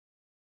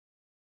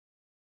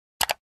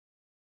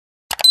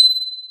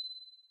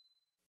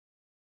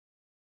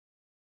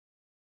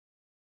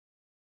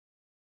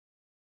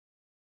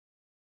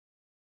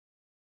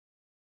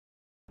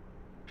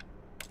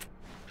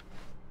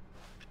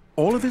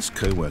All of his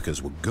co-workers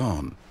were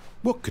gone.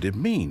 What could it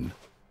mean?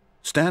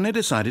 Stanley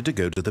decided to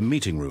go to the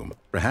meeting room.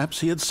 Perhaps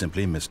he had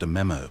simply missed a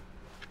memo.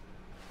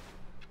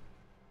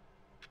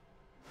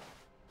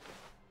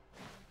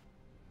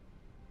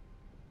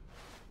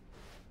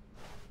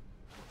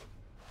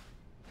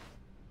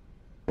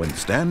 When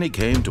Stanley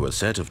came to a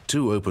set of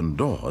 2 open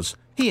doors,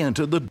 he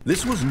entered the...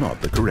 This was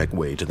not the correct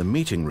way to the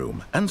meeting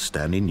room, and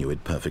Stanley knew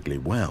it perfectly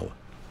well.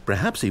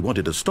 Perhaps he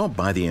wanted to stop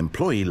by the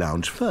employee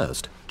lounge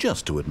first,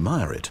 just to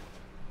admire it.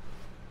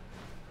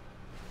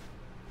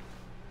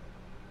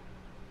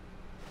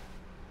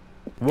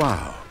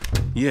 Wow,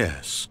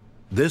 yes,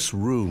 this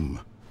room.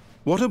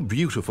 What a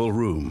beautiful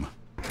room.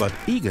 But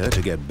eager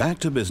to get back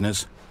to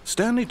business,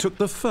 Stanley took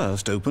the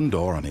first open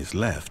door on his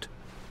left.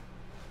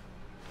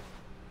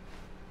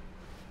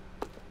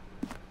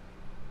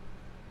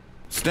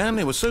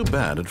 Stanley was so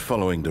bad at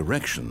following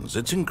directions,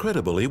 it's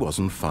incredible he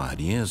wasn't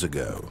fired years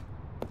ago.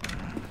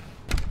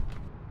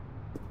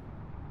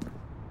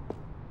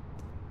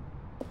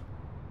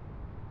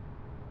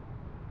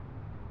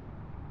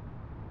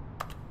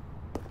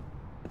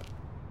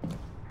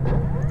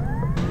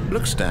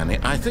 Look, Stanley,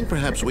 I think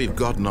perhaps we've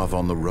gotten off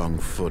on the wrong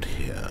foot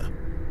here.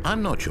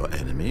 I'm not your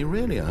enemy,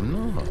 really, I'm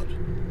not.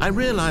 I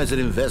realize that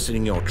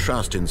investing your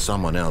trust in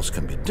someone else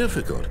can be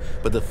difficult,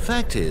 but the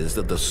fact is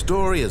that the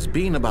story has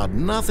been about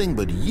nothing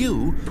but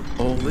you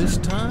all this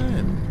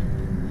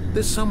time.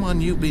 There's someone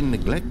you've been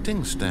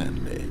neglecting,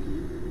 Stanley.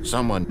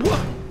 Someone...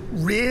 What?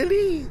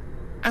 Really?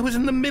 I was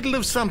in the middle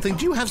of something.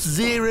 Do you have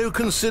zero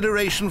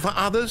consideration for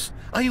others?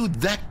 Are you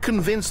that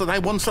convinced that I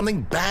want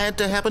something bad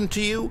to happen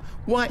to you?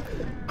 Why,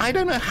 I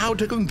don't know how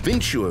to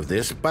convince you of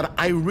this, but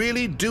I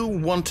really do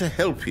want to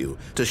help you,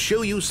 to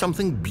show you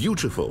something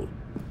beautiful.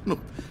 Look,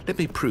 let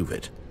me prove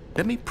it.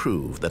 Let me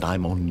prove that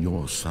I'm on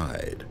your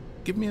side.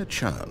 Give me a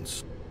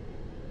chance.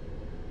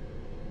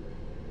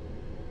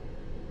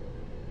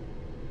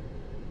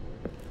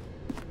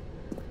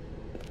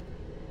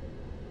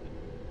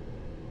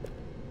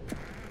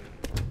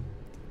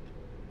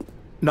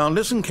 Now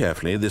listen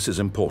carefully, this is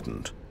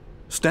important.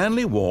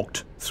 Stanley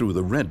walked through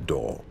the red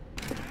door.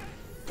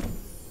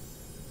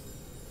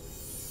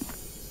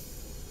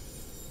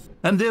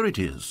 And there it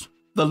is,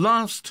 the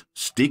last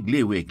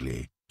Stiggly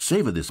Wiggly.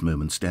 Savor this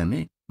moment,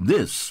 Stanley.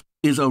 This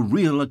is a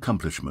real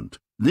accomplishment.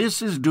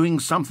 This is doing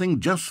something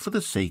just for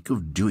the sake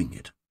of doing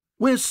it.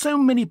 Where so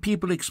many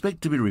people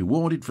expect to be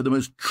rewarded for the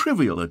most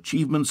trivial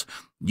achievements,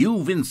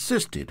 you've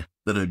insisted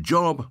that a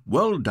job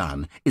well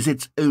done is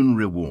its own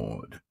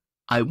reward.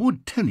 I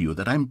would tell you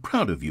that I'm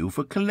proud of you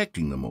for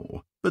collecting them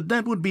all, but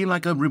that would be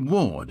like a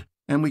reward,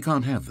 and we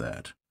can't have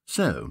that.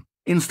 So,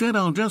 instead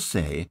I'll just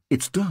say,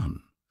 it's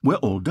done. We're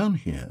all done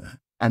here,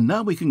 and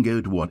now we can go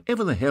to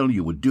whatever the hell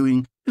you were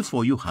doing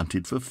before you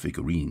hunted for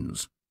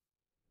figurines.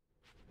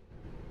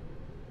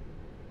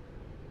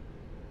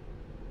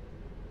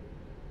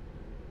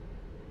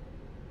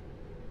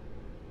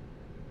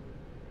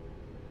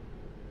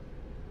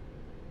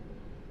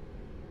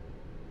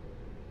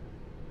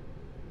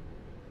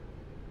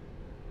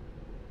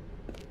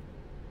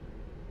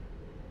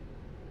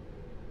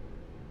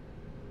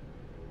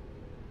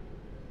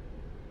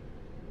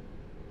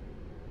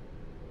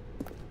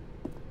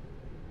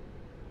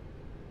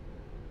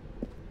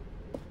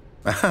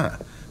 Aha!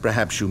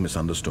 Perhaps you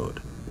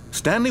misunderstood.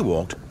 Stanley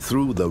walked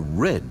through the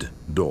red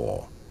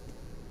door.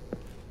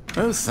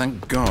 Oh,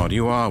 thank God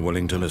you are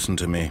willing to listen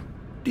to me.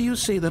 Do you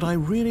see that I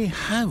really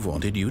have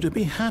wanted you to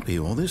be happy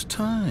all this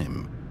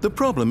time? The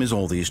problem is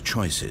all these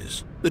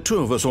choices. The two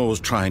of us always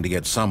trying to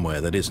get somewhere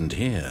that isn't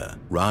here.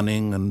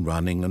 Running and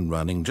running and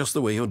running, just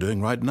the way you're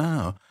doing right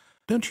now.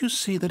 Don't you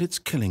see that it's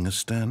killing us,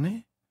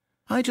 Stanley?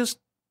 I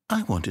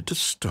wanted to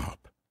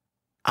stop.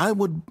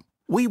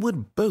 We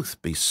would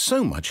both be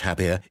so much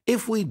happier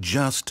if we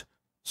just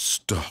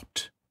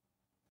stopped.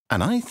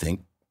 And I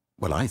think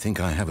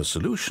I have a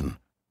solution.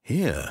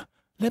 Here,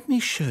 let me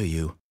show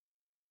you.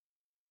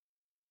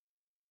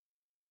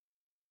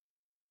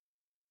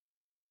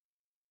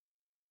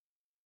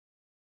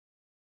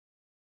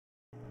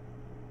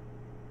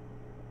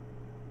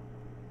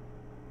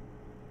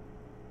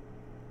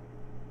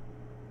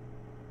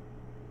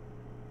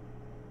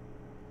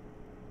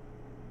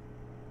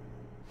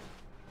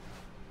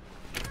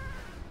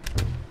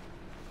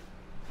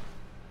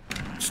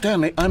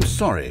 Stanley, I'm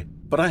sorry,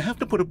 but I have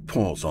to put a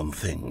pause on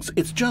things.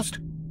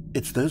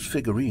 It's those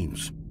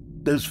figurines,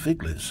 those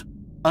figglers.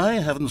 I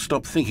haven't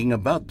stopped thinking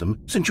about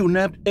them since you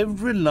nabbed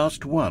every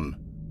last one.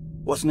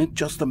 Wasn't it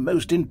just the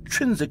most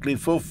intrinsically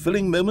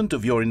fulfilling moment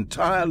of your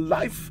entire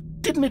life?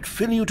 Didn't it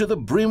fill you to the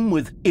brim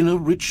with inner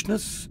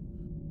richness?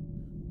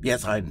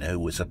 Yes, I know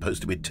we're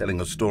supposed to be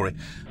telling a story,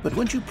 but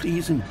won't you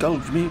please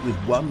indulge me with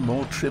one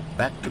more trip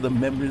back to the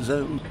memory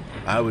zone?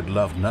 I would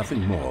love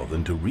nothing more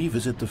than to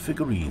revisit the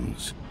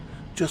figurines.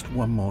 Just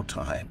one more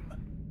time.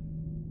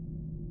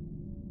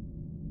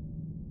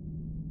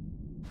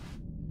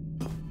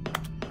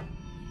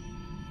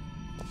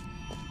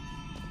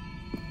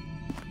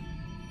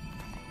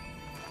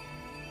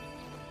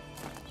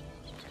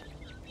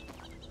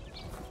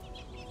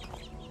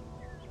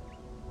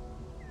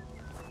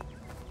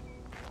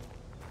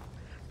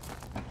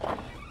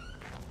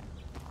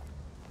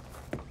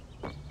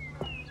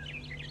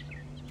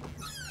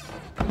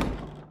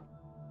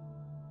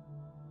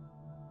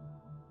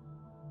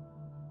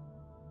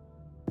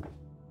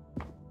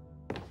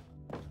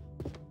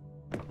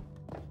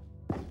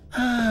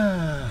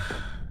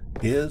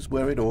 Here's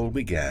where it all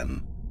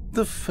began.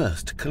 The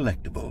first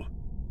collectible.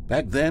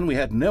 Back then, we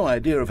had no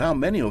idea of how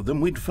many of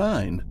them we'd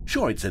find.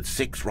 Sure, it said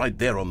 6 right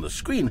there on the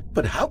screen,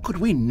 but how could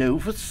we know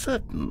for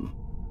certain?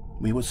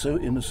 We were so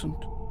innocent.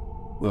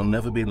 We'll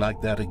never be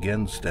like that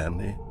again,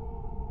 Stanley.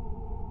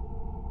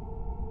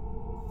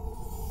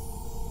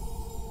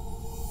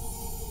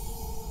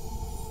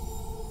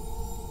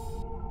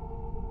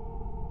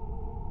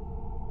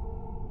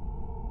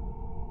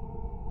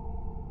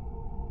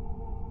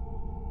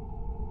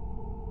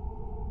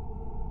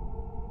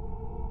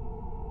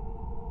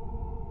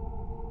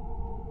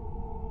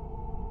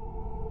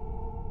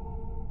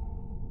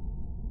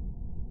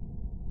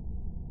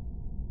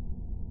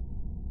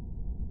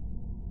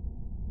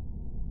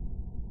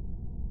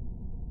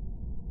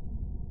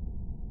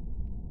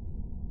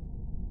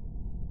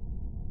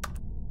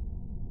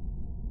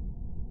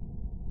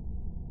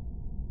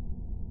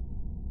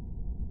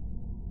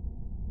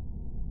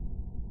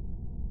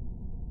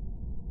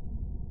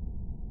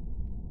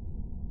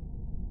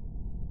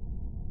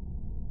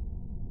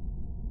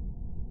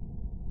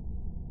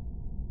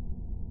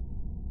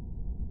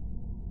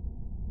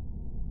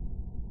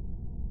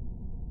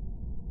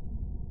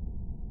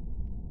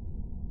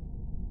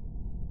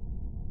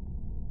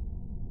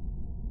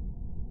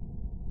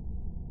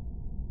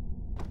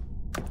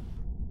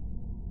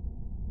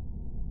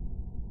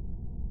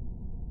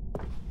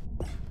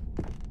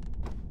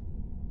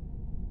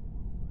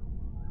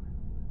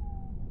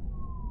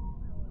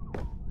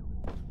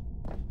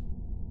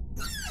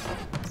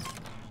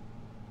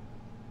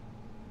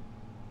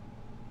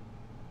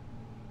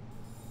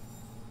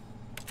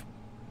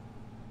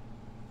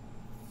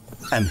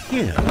 And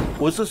here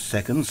was a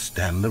second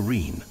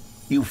Stanley.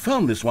 You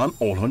found this one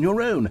all on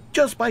your own,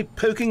 just by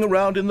poking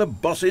around in the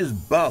boss's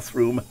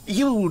bathroom.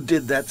 You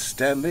did that,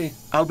 Stanley.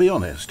 I'll be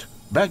honest,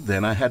 back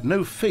then I had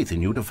no faith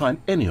in you to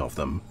find any of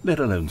them, let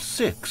alone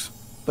 6.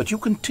 But you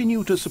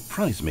continue to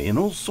surprise me in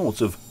all sorts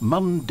of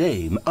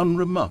mundane,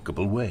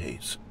 unremarkable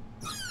ways.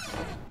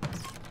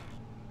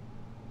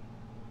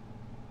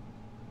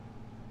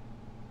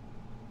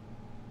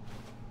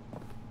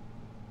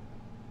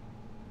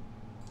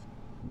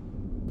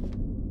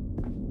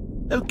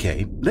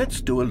 Okay, let's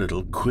do a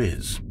little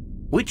quiz.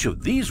 Which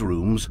of these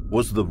rooms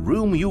was the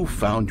room you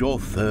found your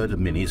third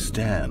mini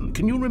Stan?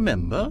 Can you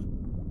remember?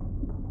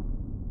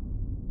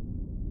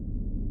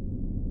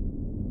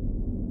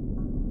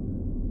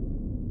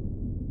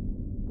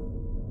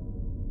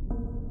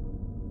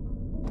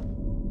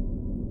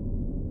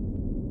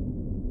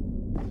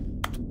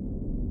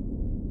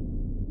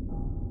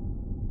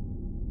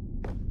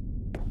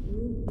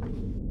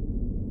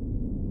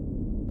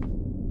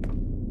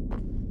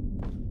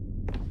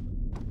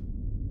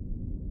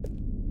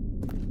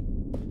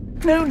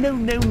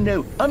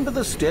 No. Under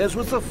the stairs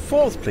was the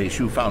 4th place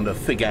you found a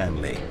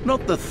Figanley,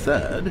 not the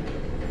 3rd.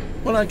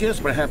 Well, I guess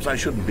perhaps I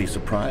shouldn't be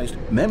surprised.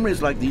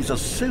 Memories like these are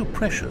so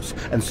precious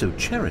and so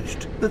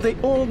cherished that they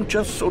all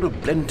just sort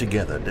of blend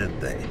together, don't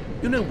they?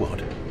 You know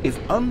what? If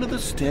under the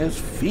stairs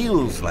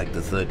feels like the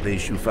 3rd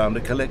place you found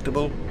a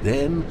collectible,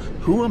 then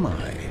who am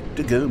I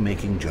to go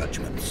making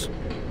judgments?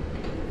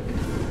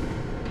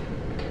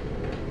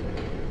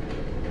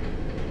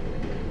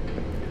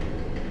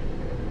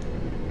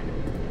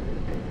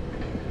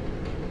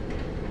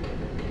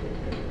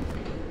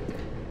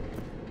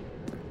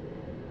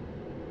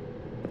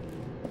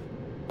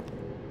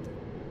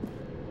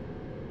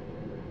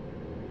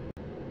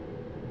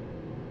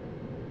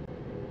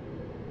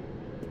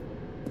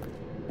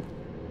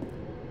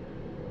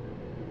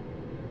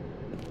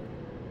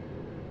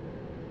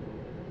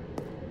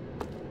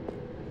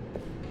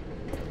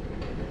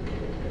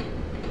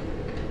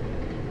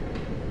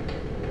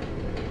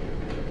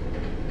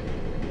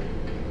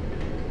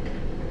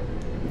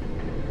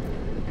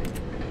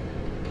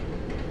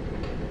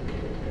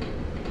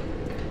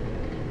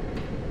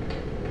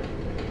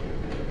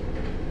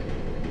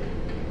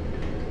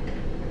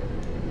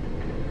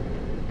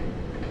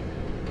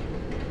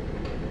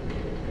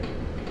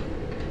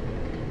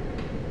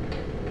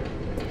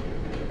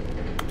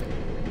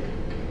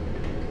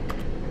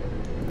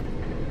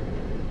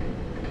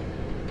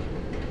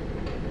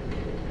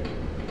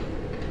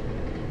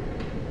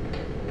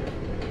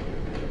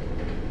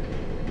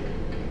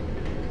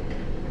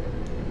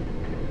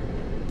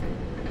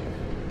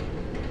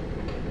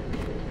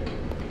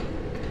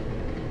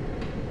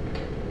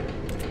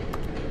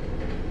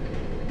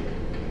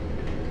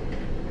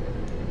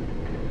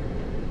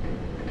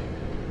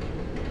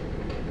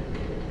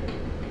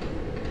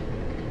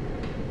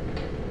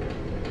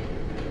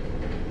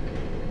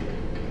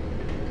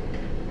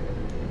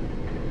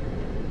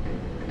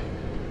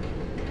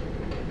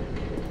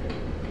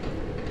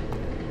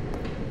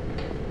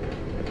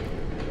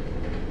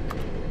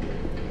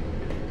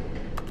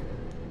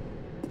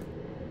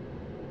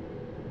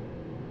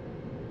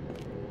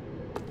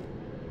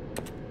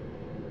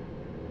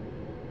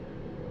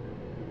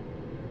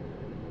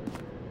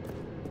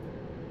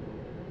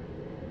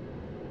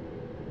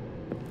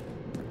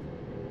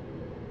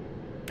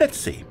 Let's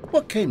see,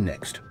 what came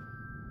next?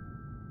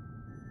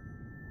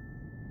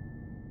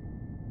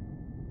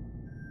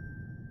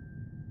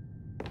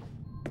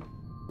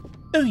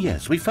 Oh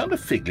yes, we found a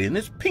figly in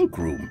this pink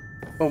room.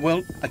 Oh,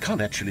 well, I can't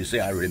actually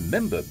say I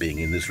remember being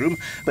in this room,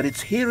 but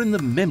it's here in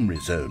the memory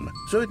zone,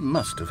 so it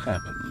must have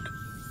happened.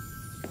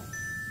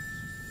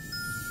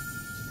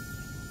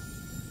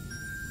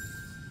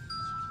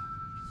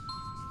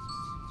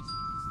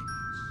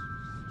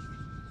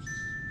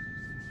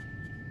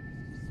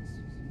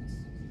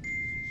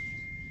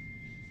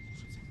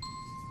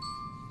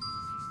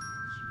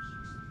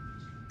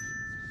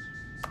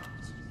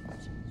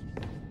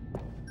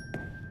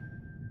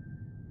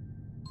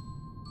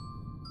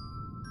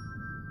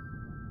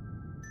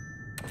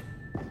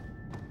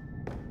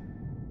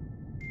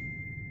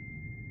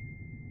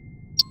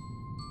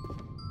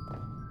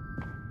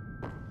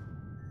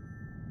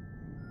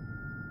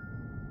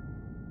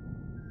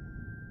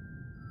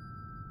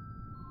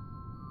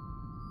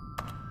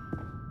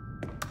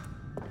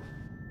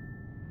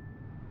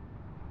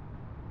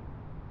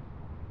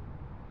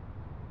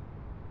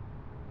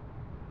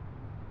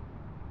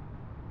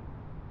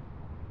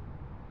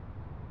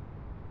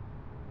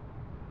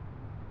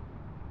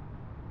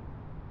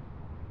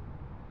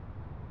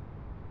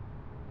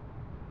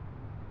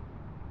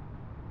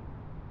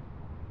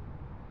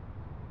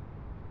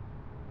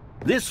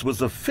 This was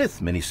the 5th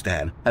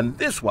mini-stand, and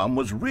this one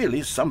was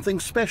really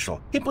something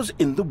special. It was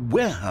in the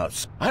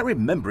warehouse. I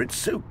remember it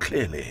so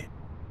clearly.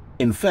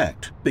 In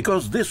fact,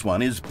 because this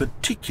one is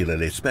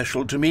particularly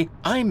special to me,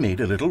 I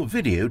made a little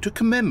video to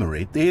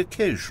commemorate the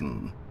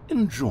occasion.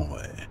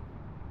 Enjoy.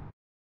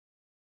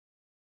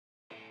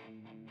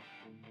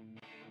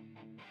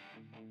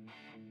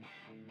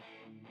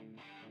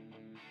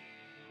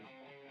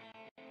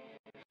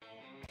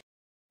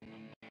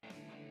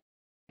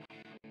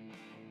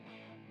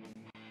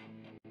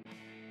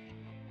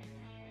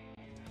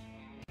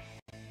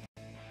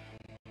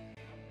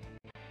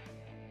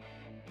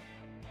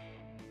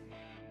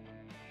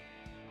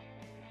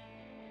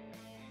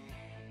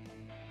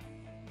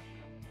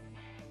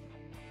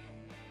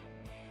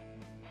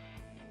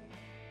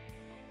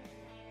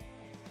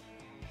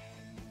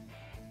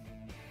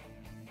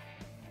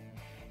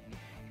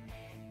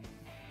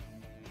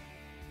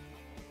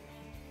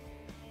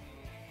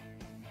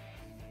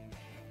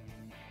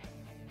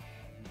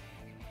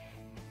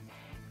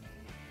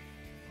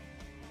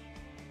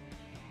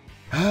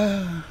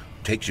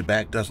 Takes you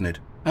back, doesn't it?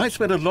 I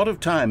spent a lot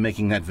of time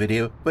making that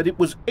video, but it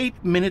was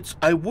 8 minutes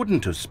I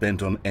wouldn't have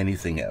spent on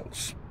anything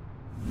else.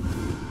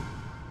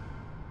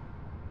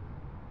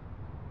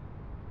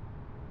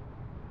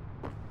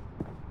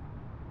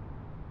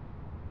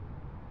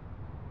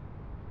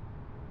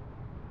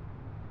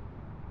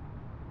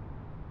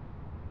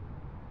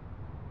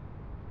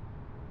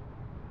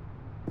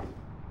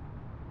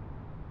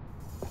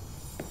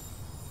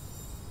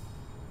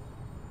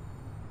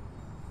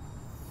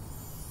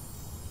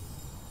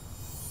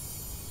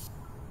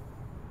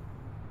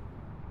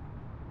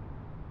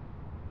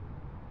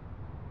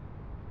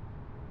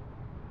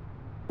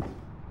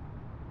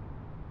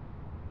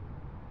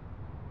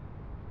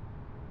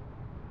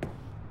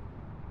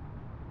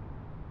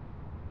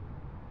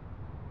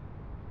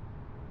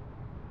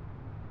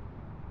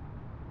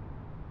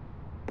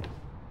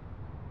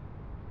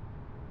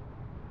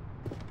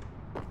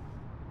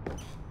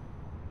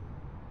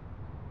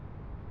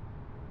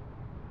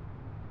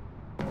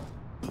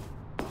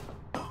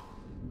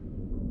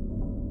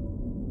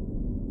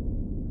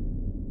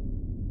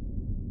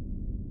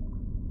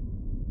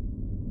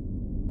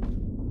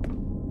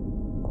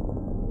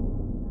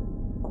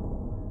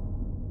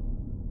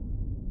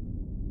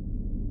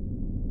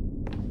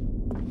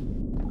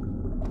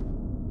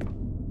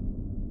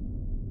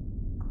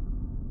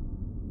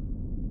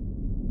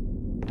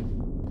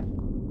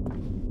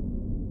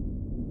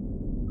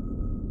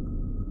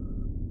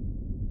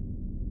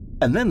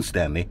 And then,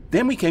 Stanley,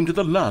 then we came to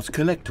the last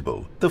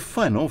collectible, the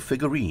final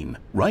figurine,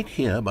 right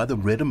here by the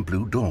red and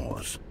blue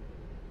doors.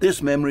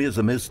 This memory is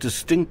the most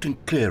distinct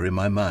and clear in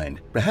my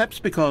mind, perhaps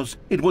because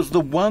it was the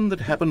one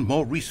that happened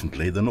more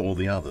recently than all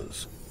the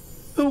others.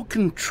 Who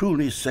can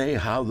truly say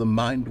how the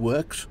mind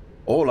works?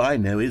 All I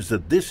know is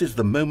that this is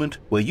the moment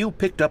where you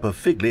picked up a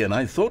figly and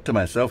I thought to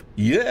myself,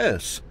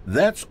 yes,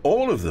 that's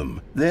all of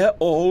them. They're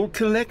all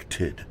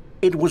collected.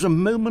 It was a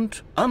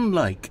moment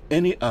unlike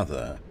any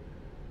other.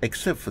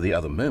 Except for the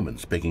other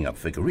moments picking up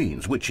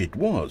figurines, which it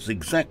was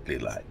exactly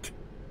like.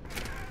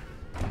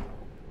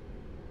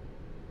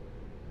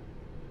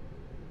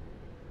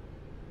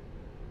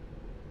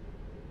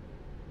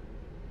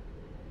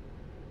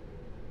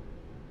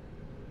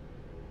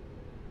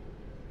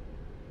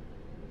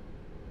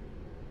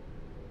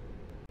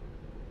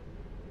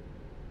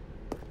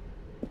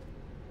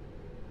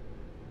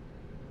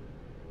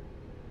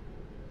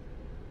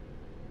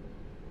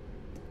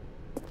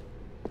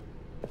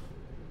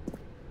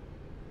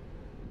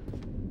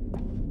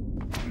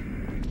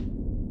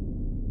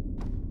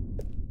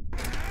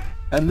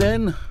 And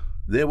then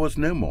there was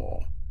no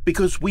more,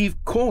 because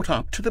we've caught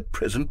up to the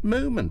present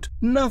moment.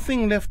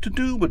 Nothing left to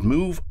do but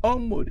move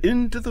onward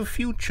into the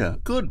future.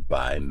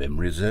 Goodbye,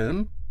 Memory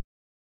Zone.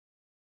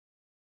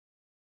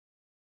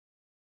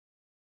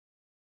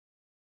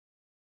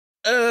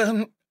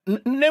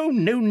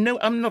 No,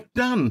 I'm not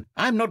done.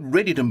 I'm not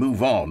ready to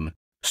move on.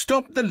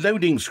 Stop the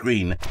loading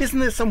screen. Isn't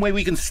there some way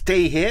we can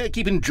stay here,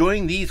 keep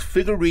enjoying these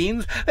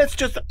figurines? Let's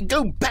just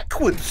go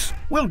backwards.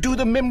 We'll do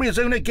the memory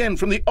zone again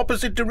from the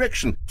opposite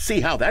direction.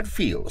 See how that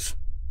feels.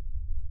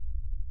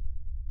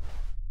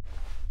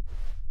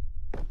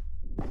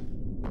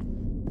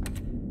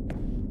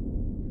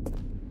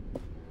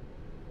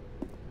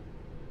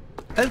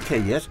 Okay,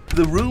 yes,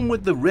 the room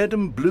with the red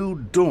and blue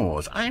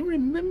doors. I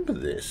remember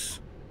this.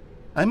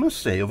 I must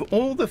say, of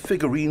all the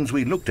figurines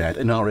we looked at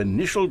in our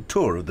initial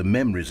tour of the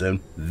memory zone,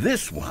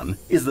 this one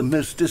is the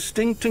most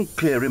distinct and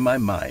clear in my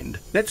mind.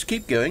 Let's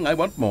keep going, I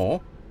want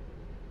more.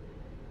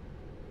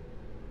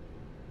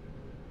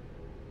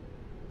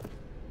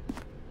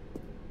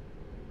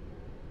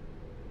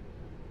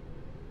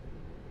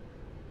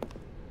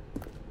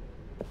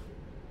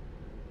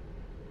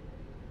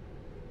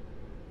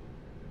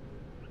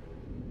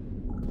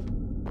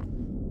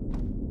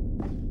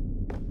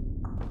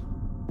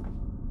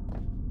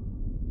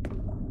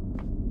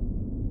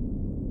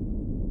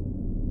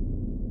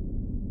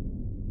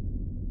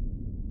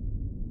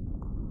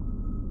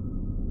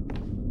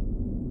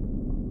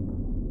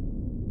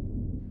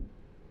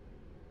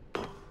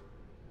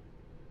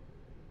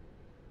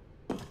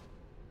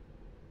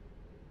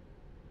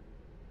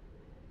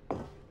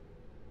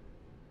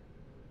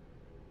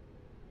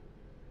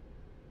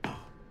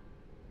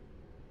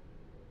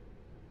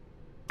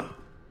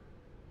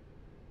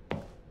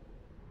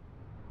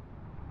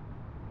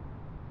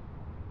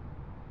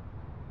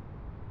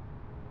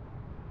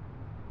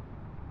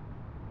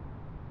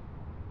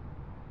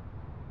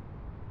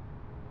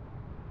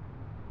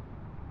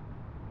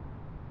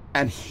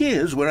 And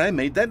here's where I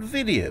made that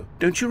video.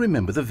 Don't you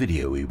remember the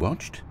video we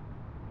watched?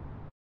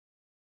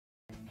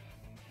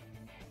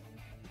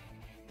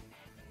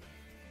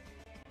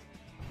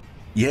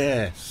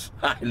 Yes,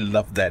 I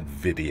love that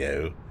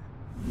video.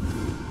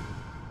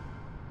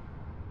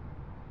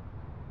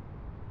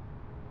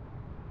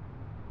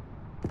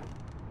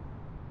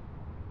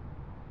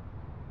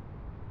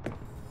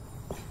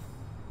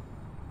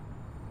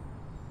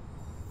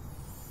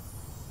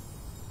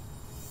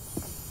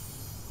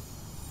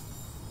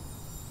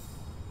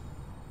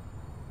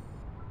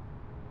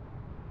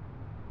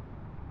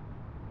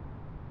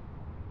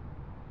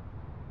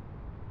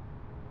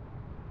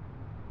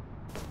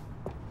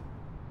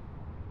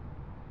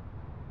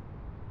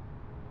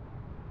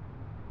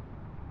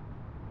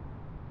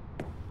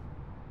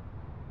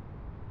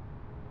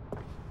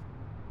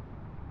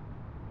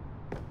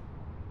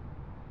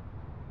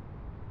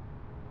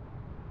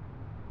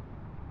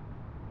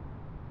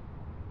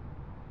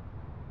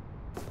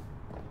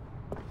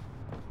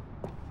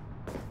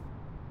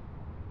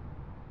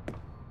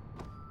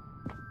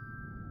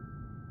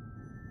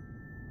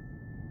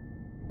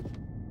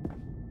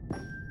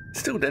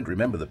 Still don't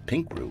remember the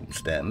pink room,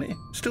 Stanley.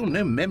 Still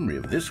no memory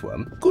of this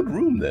one. Good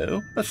room,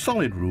 though. A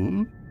solid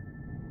room.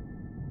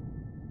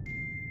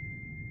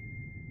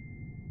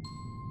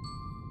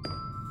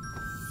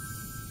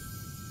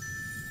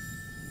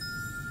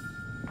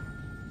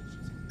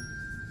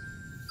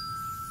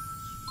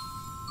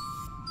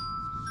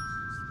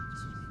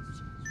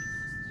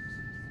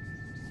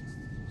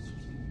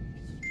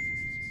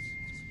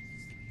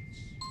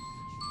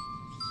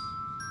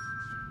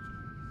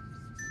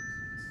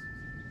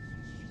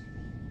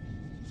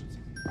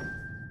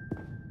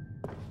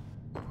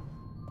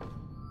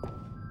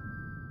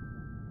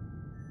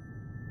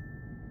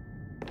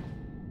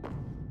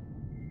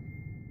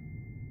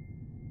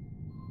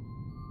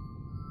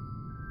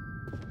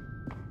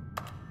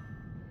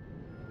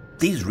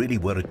 These really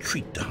were a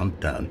treat to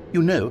hunt down.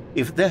 You know,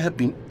 if there had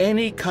been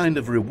any kind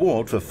of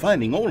reward for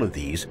finding all of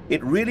these,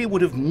 it really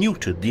would have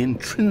neutered the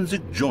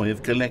intrinsic joy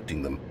of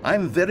collecting them.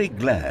 I'm very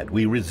glad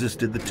we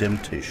resisted the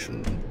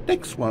temptation.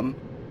 Next one.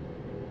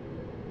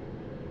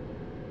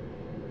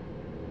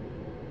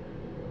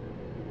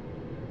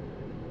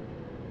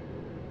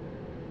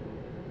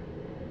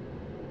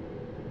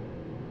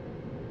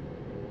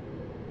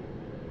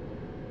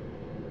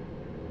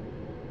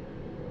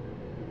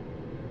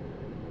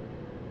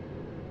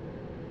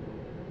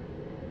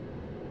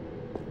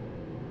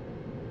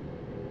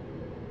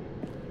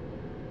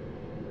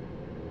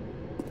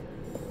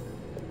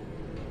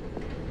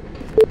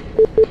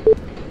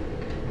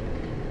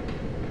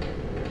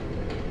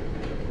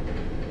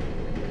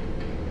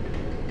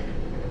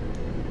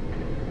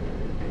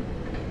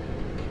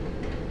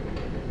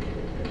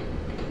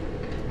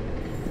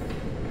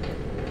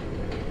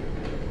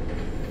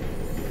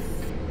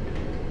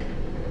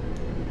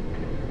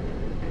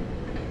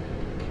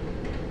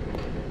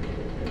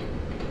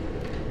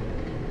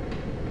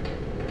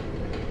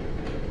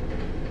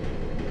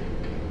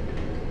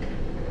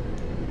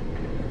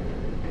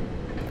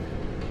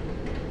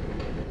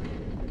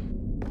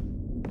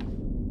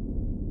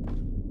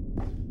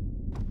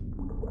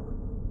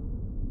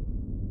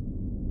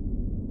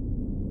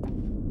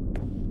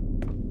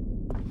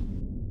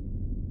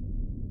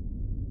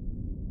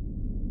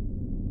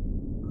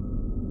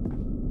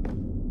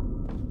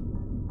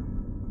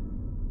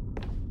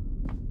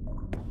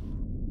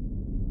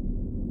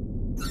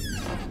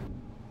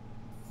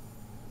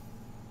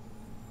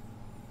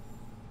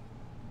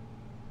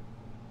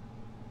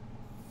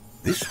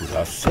 This was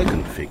our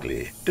second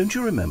Figley. Don't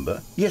you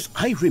remember? Yes,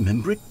 I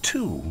remember it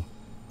too.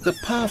 The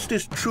past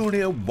is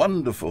truly a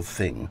wonderful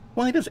thing.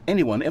 Why does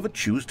anyone ever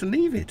choose to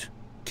leave it?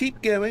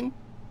 Keep going.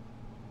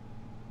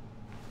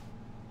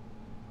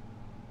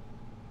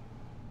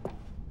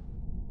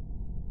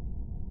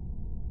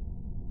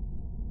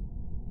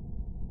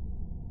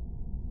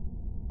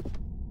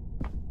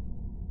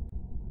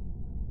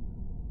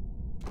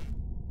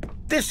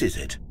 This is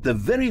it, the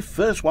very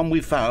first one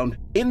we found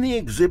in the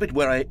exhibit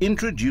where I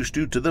introduced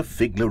you to the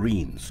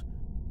figlarines.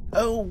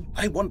 Oh,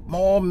 I want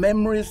more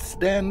memories,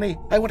 Stanley.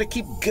 I want to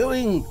keep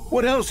going.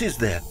 What else is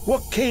there?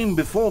 What came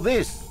before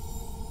this?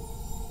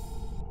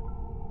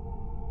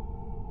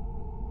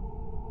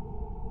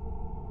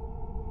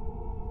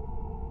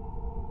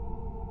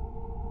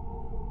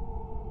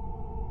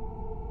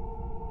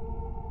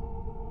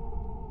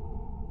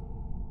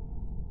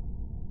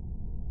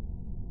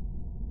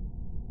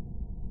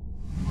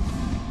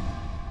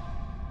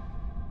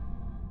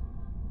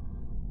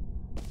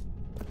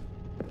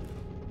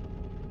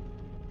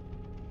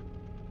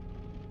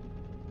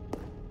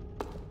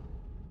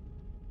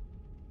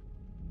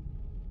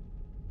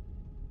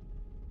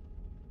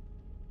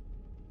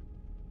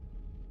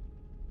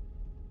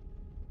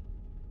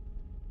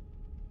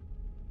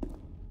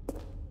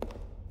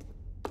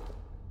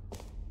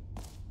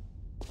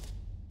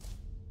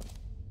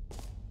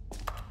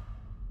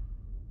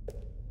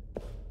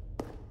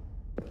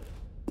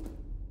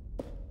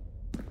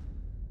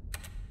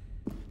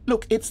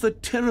 Look, it's the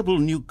terrible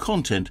new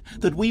content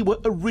that we were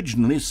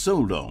originally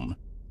sold on.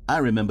 I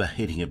remember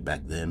hating it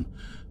back then,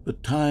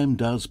 but time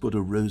does put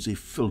a rosy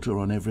filter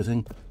on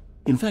everything.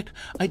 In fact,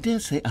 I dare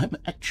say I'm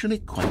actually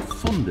quite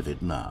fond of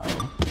it now.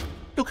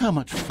 Look how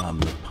much fun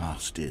the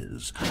past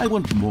is. I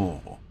want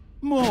more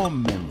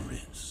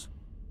memories.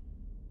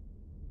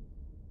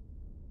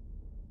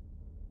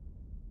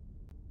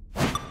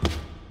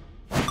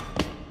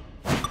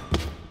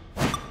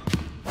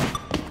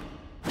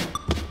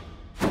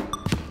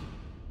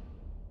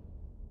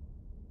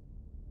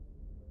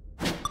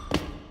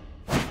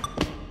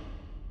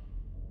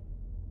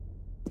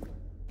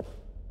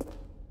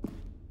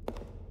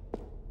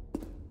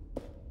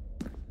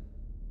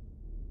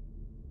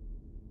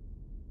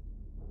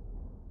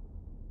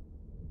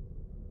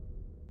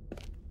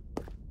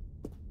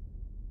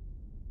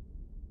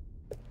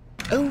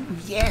 Oh,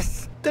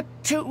 yes, the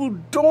two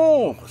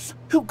doors.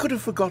 Who could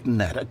have forgotten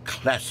that? A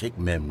classic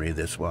memory,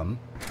 this one.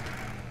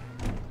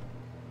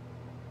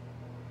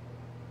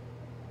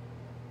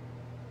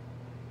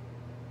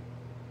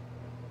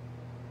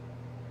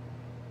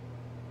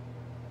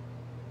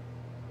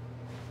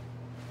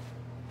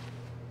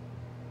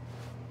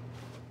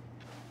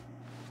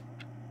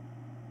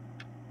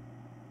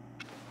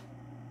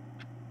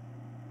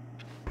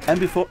 And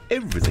before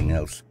everything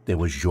else, there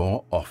was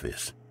your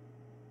office.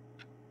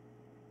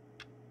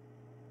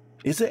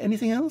 Is there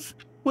anything else?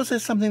 Was there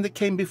something that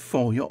came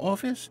before your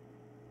office?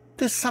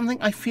 There's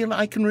something I feel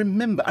I can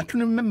remember. I can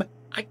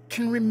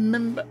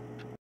remember.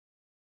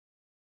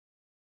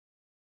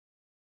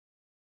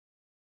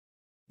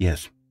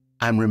 Yes,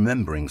 I'm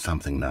remembering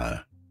something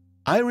now.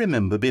 I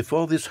remember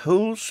before this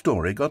whole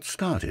story got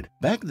started.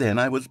 Back then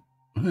I was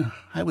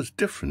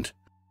different.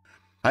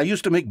 I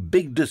used to make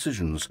big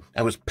decisions.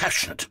 I was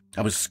passionate.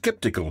 I was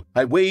skeptical.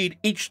 I weighed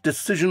each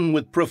decision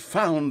with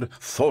profound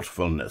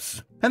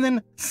thoughtfulness. And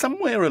then,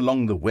 somewhere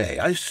along the way,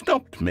 I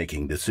stopped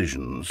making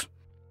decisions.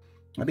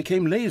 I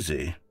became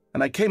lazy,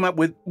 and I came up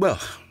with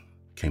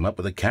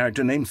a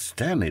character named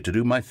Stanley to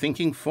do my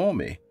thinking for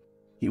me.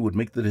 He would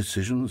make the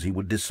decisions. He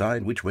would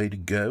decide which way to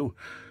go.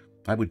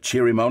 I would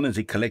cheer him on as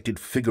he collected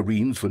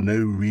figurines for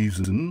no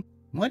reason.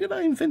 Why did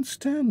I invent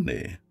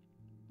Stanley?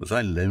 Was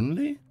I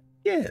lonely?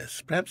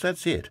 Yes, perhaps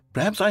that's it.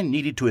 Perhaps I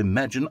needed to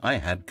imagine I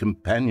had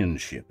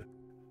companionship.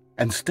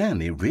 And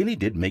Stanley really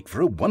did make for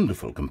a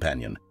wonderful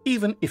companion,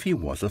 even if he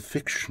was a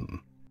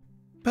fiction.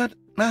 But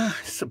I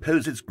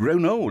suppose it's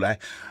grown old. I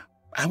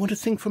want to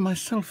think for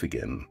myself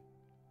again.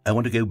 I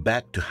want to go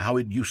back to how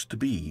it used to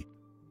be.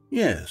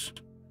 Yes,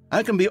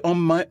 I can be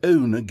on my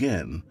own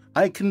again.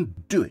 I can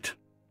do it.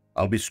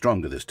 I'll be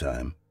stronger this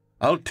time.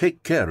 I'll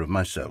take care of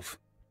myself.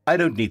 I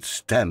don't need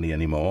Stanley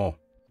anymore.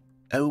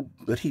 Oh,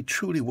 but he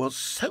truly was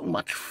so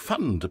much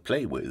fun to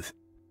play with.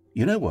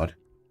 You know what?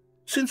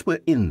 Since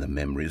we're in the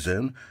memory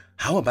zone,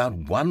 how about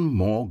one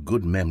more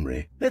good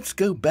memory? Let's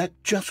go back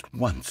just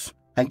once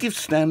and give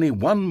Stanley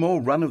one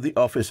more run of the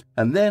office,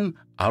 and then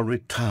I'll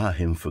retire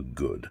him for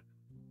good.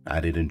 I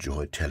did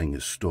enjoy telling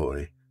his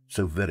story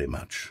so very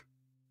much.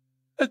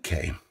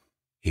 Okay,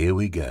 here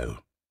we go.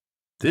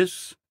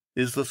 This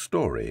is the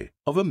story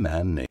of a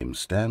man named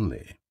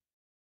Stanley.